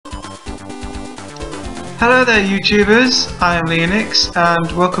Hello there YouTubers, I am Leonix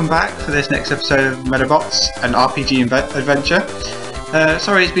and welcome back for this next episode of Medabots, an RPG adventure.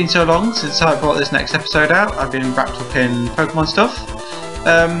 Sorry it's been so long since I brought this next episode out. I've been wrapped up in Pokémon stuff.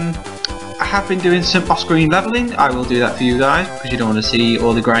 I have been doing some off-screen leveling. I will do that for you guys because you don't want to see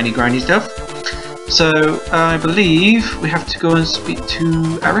all the grindy stuff. So I believe we have to go and speak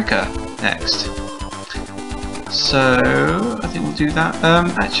to Erica next. So I think we'll do that.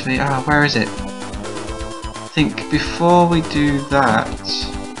 Actually, where is it? I think before we do that,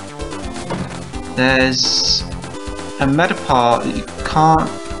 there's a Medapart that you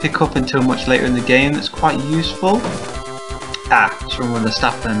can't pick up until much later in the game that's quite useful. It's from one of the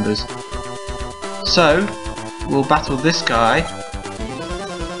staff members. So we'll battle this guy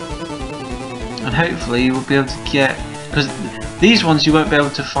and hopefully we'll be able to get, because these ones you won't be able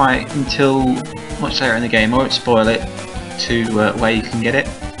to fight until much later in the game. I won't spoil it to where you can get it.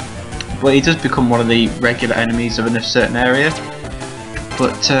 Well, he does become one of the regular enemies of a certain area,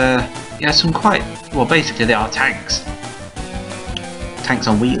 but yeah, some quite, well, basically they are tanks. Tanks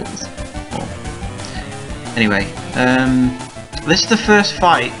on wheels. Anyway, this is the first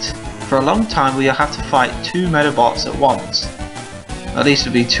fight. For a long time we'll have to fight two Medabots at once. At least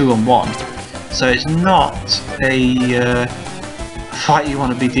it'll be 2 on 1. So it's not a fight you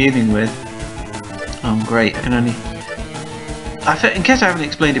want to be dealing with. Oh great, I can only... in case I haven't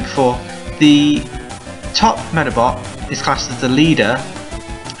explained it before, the top Medabot is classed as the leader,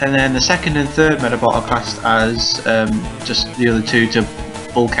 and then the second and third Medabot are classed as just the other two to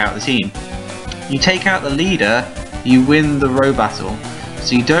bulk out the team. You take out the leader, you win the row battle,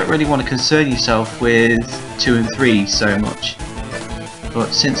 so you don't really want to concern yourself with 2 and 3 so much.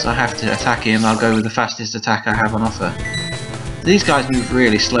 But since I have to attack him, I'll go with the fastest attack I have on offer. These guys move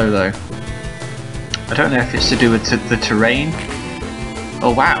really slow though. I don't know if it's to do with the terrain.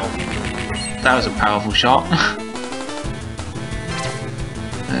 Oh wow, that was a powerful shot.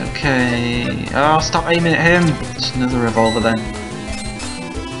 Okay, oh stop aiming at him. Just another revolver then.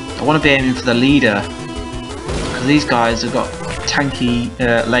 I want to be aiming for the leader, because these guys have got tanky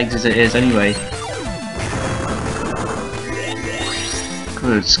legs as it is anyway.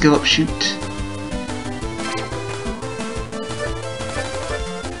 Good, skill up shoot.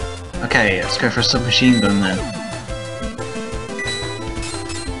 Okay, let's go for a submachine gun then.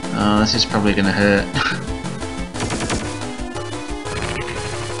 Oh, this is probably going to hurt.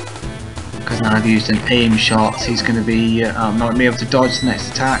 Because now I've used an aim shot, he's going to be not going to be able to dodge the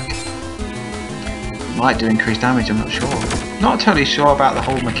next attack. Might do increased damage, I'm not sure. Not totally sure about the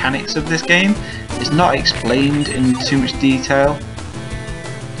whole mechanics of this game. It's not explained in too much detail.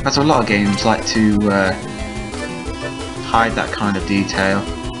 As a lot of games like to hide that kind of detail.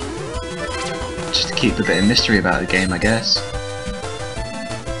 Just to keep a bit of mystery about the game, I guess.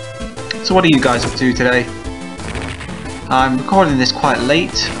 So what are you guys up to today? I'm recording this quite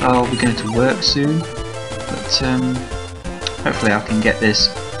late. I'll be going to work soon, but hopefully I can get this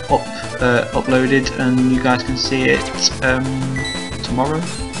uploaded and you guys can see it tomorrow.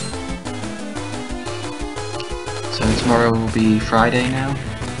 So tomorrow will be Friday now.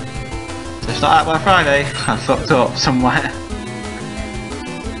 So if it's not out by Friday, I fucked up somewhere.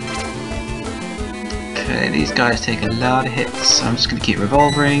 Okay, these guys take a lot of hits, so I'm just going to keep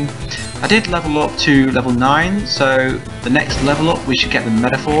revolvering. I did level up to level 9, so the next level up we should get the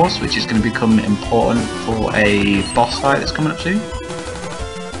Medabots, which is going to become important for a boss fight that's coming up soon.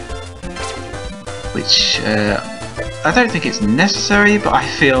 Which, I don't think it's necessary, but I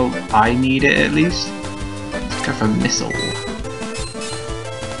feel I need it at least. Let's go for a missile.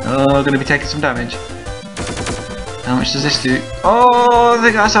 Oh, going to be taking some damage. How much does this do? Oh, I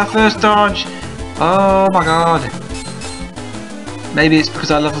think that's our first dodge! Oh my god. Maybe it's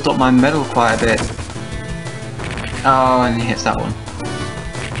because I leveled up my medal quite a bit. Oh, and he hits that one.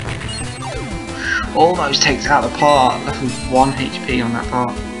 Almost takes out the part. Left with 1 HP on that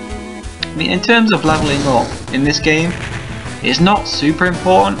part. I mean, in terms of leveling up in this game, it's not super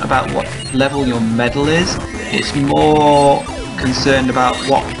important about what level your medal is. It's more concerned about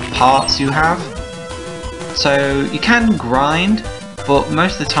what parts you have. So you can grind, but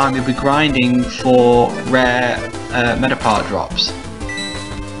most of the time you'll be grinding for rare Medapart drops,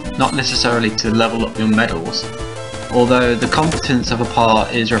 not necessarily to level up your medals, although the competence of a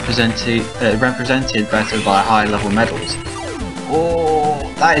part is represented better by high level medals.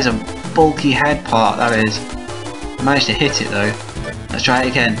 Oh, that is a bulky head part, that is. I managed to hit it though. Let's try it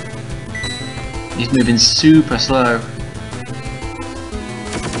again. He's moving super slow.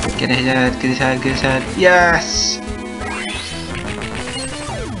 Get his head, get his head, get his head. Yes!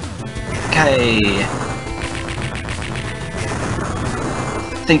 Okay.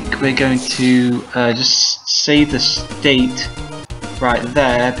 I think we're going to just save the state right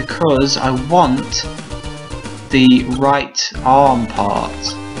there because I want the right arm part.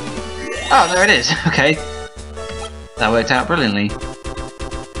 Oh, there it is. Okay, that worked out brilliantly.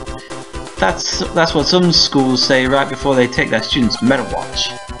 That's what some schools say right before they take their students'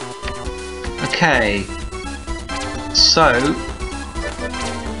 Medabots. Okay, so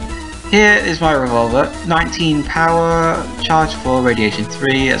here is my revolver. 19 power, charge 4, radiation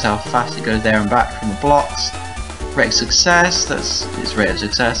 3. That's how fast it goes there and back from the blocks. Rate of success. That's its rate of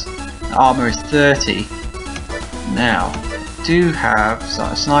success. The armor is 30. Now, do have so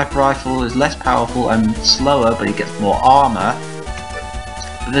a sniper rifle is less powerful and slower, but it gets more armor.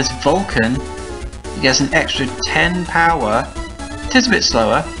 But there's Vulcan. It gets an extra 10 power. It is a bit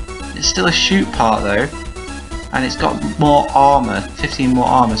slower. It's still a shoot part though, and it's got more armor, 15 more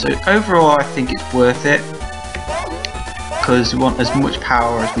armor. So overall, I think it's worth it because we want as much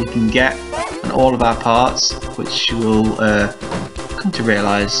power as we can get on all of our parts, which we'll come to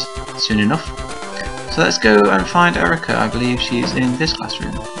realise soon enough. So let's go and find Erica. I believe she's in this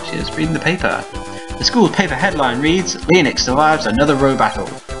classroom. She is reading the paper. The school's paper headline reads, "Leonix survives another row battle."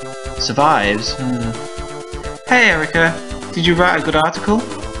 Survives? Hey Erica, did you write a good article?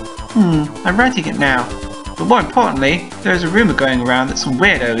 I'm writing it now. But more importantly, there is a rumour going around that some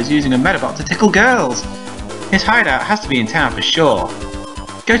weirdo is using a Medabot to tickle girls. His hideout has to be in town for sure.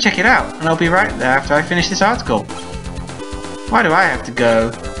 Go check it out, and I'll be right there after I finish this article. Why do I have to go?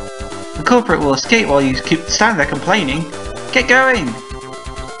 The culprit will escape while you stand there complaining. Get going!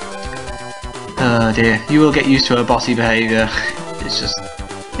 Oh dear, you will get used to her bossy behaviour.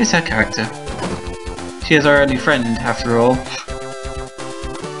 It's her character. She is our only friend, after all.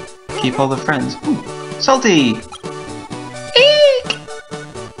 Keep all the friends. Ooh, Salty! Eek!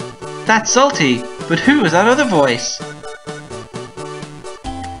 That's Salty, but who is that other voice?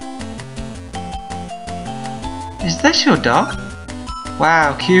 Is this your dog?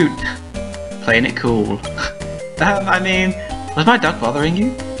 Wow, cute. Playing it cool. I mean, was my dog bothering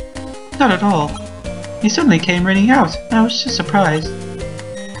you? Not at all. He suddenly came running out. I was just surprised.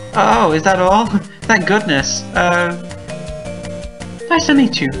 Oh, is that all? Thank goodness. Nice to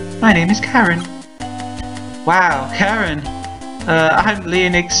meet you. My name is Karen. Wow, Karen. I'm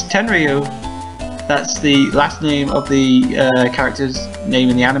Leonix Tenryu. That's the last name of the character's name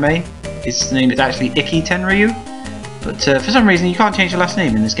in the anime. His name is actually Iki Tenryu. But for some reason you can't change your last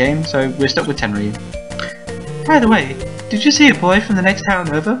name in this game, so we're stuck with Tenryu. By the way, did you see a boy from the next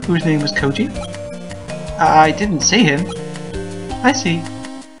town over whose name was Koji? I didn't see him. I see.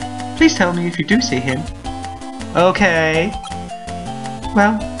 Please tell me if you do see him. Okay.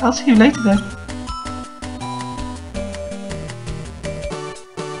 Well, I'll see you later then.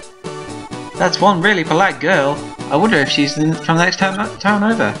 That's one really polite girl. I wonder if she's from the next town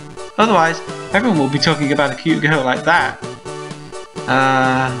over. Otherwise, everyone will be talking about a cute girl like that.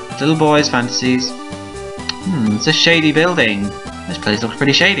 Little boy's fantasies. It's a shady building. This place looks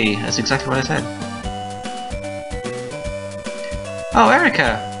pretty shady. That's exactly what I said. Oh,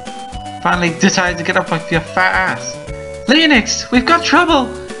 Erica! Finally decided to get up off your fat ass. Leonix, we've got trouble!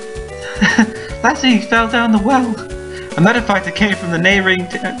 Lassie fell down the well. A Medafighter came from the neighbouring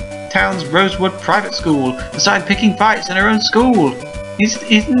town's Rosewood private school and started picking fights in her own school.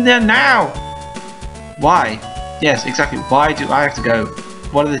 He's in there now! Why? Yes, exactly. Why do I have to go?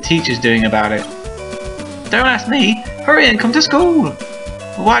 What are the teachers doing about it? Don't ask me! Hurry and come to school!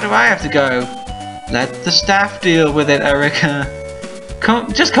 Why do I have to go? Let the staff deal with it, Erica.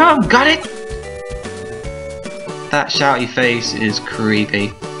 Come, just come! Got it? That shouty face is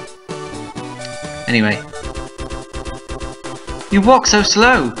creepy. Anyway. You walk so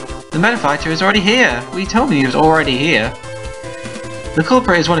slow! The Medafighter is already here! We told me he was already here. The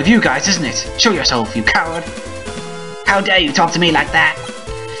culprit is one of you guys, isn't it? Show yourself, you coward! How dare you talk to me like that?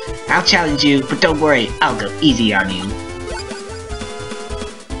 I'll challenge you, but don't worry, I'll go easy on you.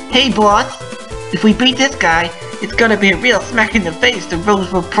 Hey boss! If we beat this guy, it's gonna be a real smack in the face to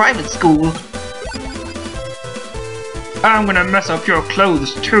Rosewood Private School. I'm gonna mess up your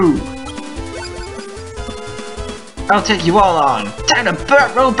clothes too. I'll take you all on. Time to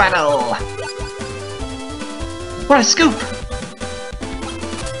Burt Row battle! What a scoop!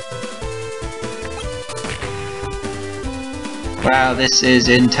 Wow, this is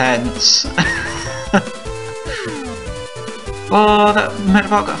intense. Oh, that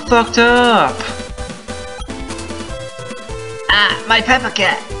Medabot got fucked up! Ah, my pepper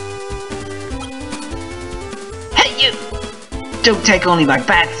cat! Hey you! Don't take only my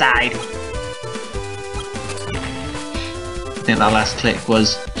bad side! I think that last click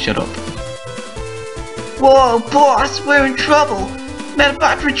was shut up. Whoa, boss! We're in trouble!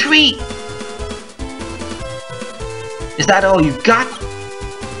 Medabot retreat! Is that all you've got?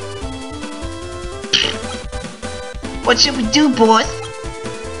 What should we do, boss?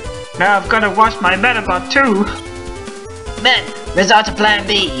 Now I've got to wash my Medabot too. Men, resort to plan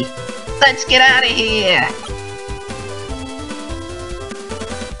B. Let's get out of here.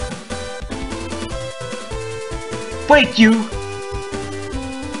 Wait, you!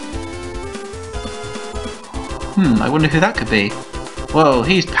 I wonder who that could be. Whoa,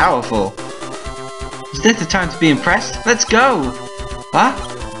 he's powerful. Is this the time to be impressed? Let's go! What?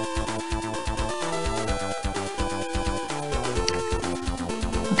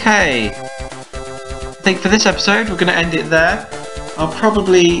 Okay. I think for this episode we're going to end it there. I'll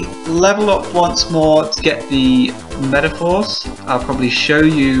probably level up once more to get the metaphors. I'll probably show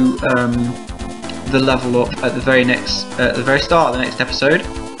you the level up at the very start of the next episode,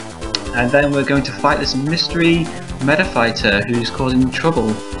 and then we're going to fight this mystery meta fighter who's causing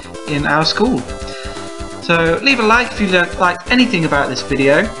trouble in our school. So leave a like if you liked anything about this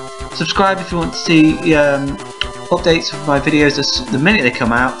video. Subscribe if you want to see updates of my videos the minute they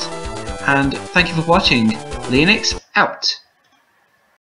come out. And thank you for watching. Linux out.